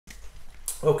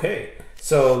Okay,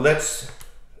 so let's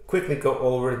quickly go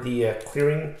over the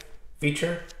clearing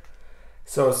feature.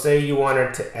 So say you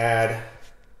wanted to add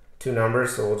two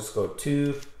numbers, so we'll just go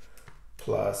 2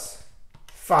 plus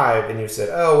 5, and you said,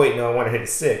 oh wait, no, I want to hit a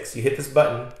 6. You hit this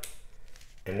button,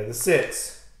 enter the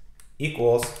 6,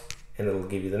 equals, and it'll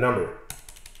give you the number.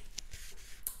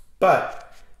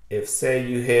 But if say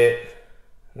you hit,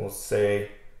 we'll say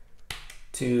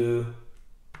 2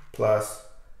 plus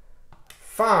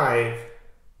 5,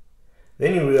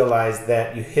 then you realize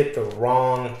that you hit the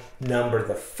wrong number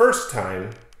the first time.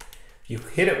 If you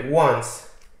hit it once,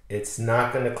 it's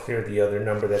not going to clear the other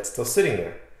number that's still sitting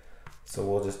there. So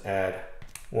we'll just add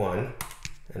 1,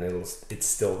 and it's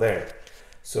still there.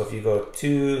 So if you go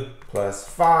 2 plus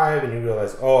 5, and you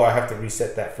realize, oh, I have to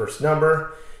reset that first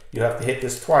number, you have to hit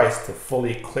this twice to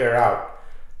fully clear out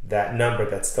that number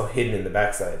that's still hidden in the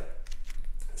backside.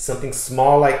 Something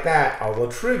small like that,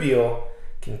 although trivial,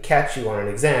 can catch you on an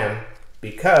exam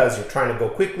because you're trying to go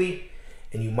quickly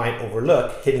and you might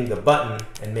overlook hitting the button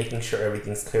and making sure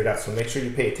everything's cleared out. So make sure you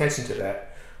pay attention to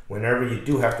that whenever you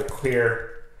do have to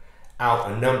clear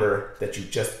out a number that you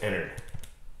just entered.